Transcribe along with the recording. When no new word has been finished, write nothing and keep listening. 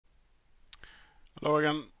Hello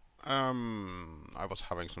again. I was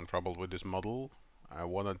having some trouble with this model. I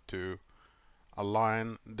wanted to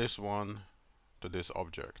align this one to this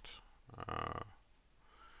object. Uh,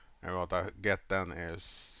 and what I get then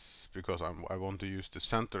is, because I want to use the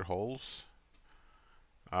center holes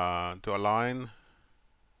to align,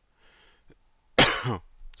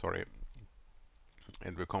 sorry,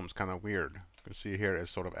 it becomes kind of weird. You can see here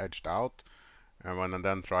it's sort of edged out. And when I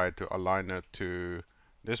then try to align it to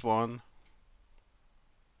this one,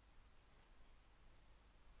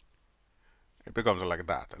 it becomes like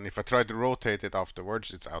that. And if I try to rotate it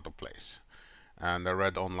afterwards, it's out of place. And I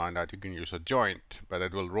read online that you can use a joint, but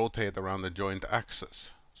it will rotate around the joint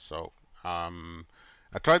axis. So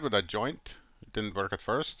I tried with a joint. It didn't work at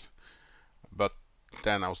first, but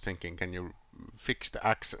then I was thinking, can you fix the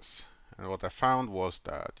axis? And what I found was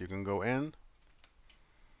that you can go in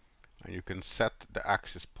and you can set the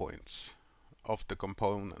axis points of the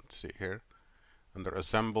component. See here, under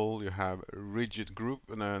assemble you have rigid group,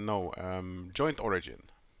 joint origin.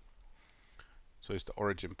 So it's the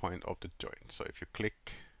origin point of the joint. So if you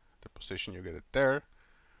click the position, you get it there.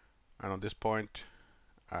 And on this point,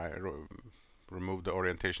 I remove the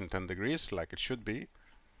orientation 10 degrees like it should be.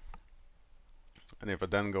 And if I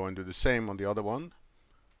then go and do the same on the other one,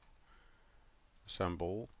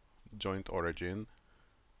 assemble, joint origin,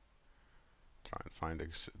 try and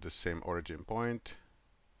find the same origin point.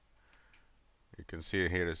 You can see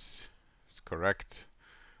here it's correct.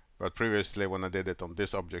 But previously when I did it on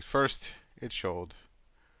this object first, it showed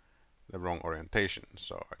the wrong orientation.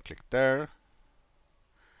 So I click there.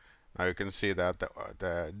 Now you can see that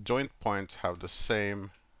the joint points have the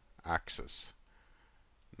same axis,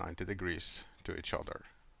 90 degrees to each other.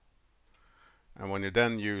 And when you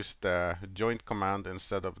then use the joint command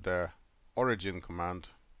instead of the origin command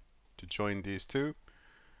to join these two,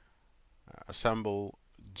 assemble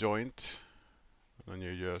joint, and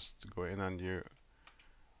you just go in and you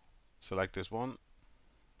select this one,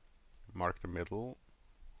 mark the middle.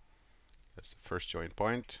 That's the first joint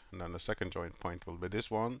point, and then the second joint point will be this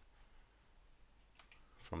one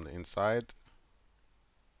from the inside.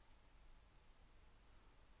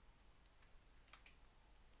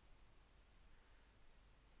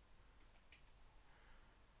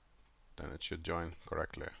 Then it should join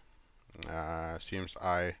correctly. Seems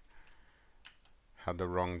I had the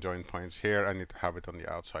wrong joint points here. I need to have it on the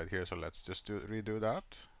outside here, so let's just redo that.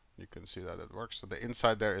 You can see that it works. So the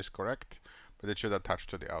inside there is correct, but it should attach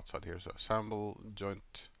to the outside here. So assemble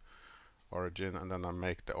joint origin, and then I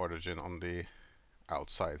make the origin on the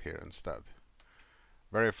outside here instead.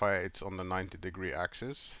 Verify it's on the 90-degree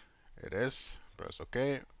axis. It is. Press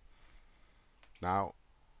OK. Now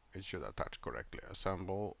it should attach correctly.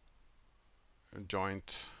 Assemble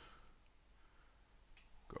joint.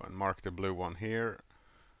 Go and mark the blue one here,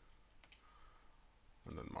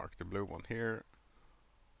 and then mark the blue one here.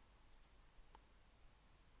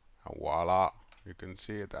 And voila, you can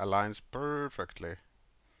see it aligns perfectly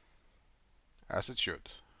as it should,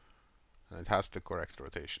 and it has the correct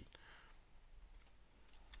rotation.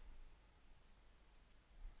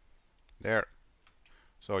 There.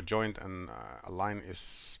 So joint and align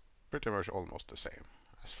is pretty much almost the same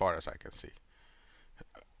as far as I can see.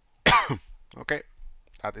 Okay,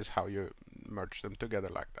 that is how you merge them together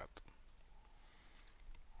like that.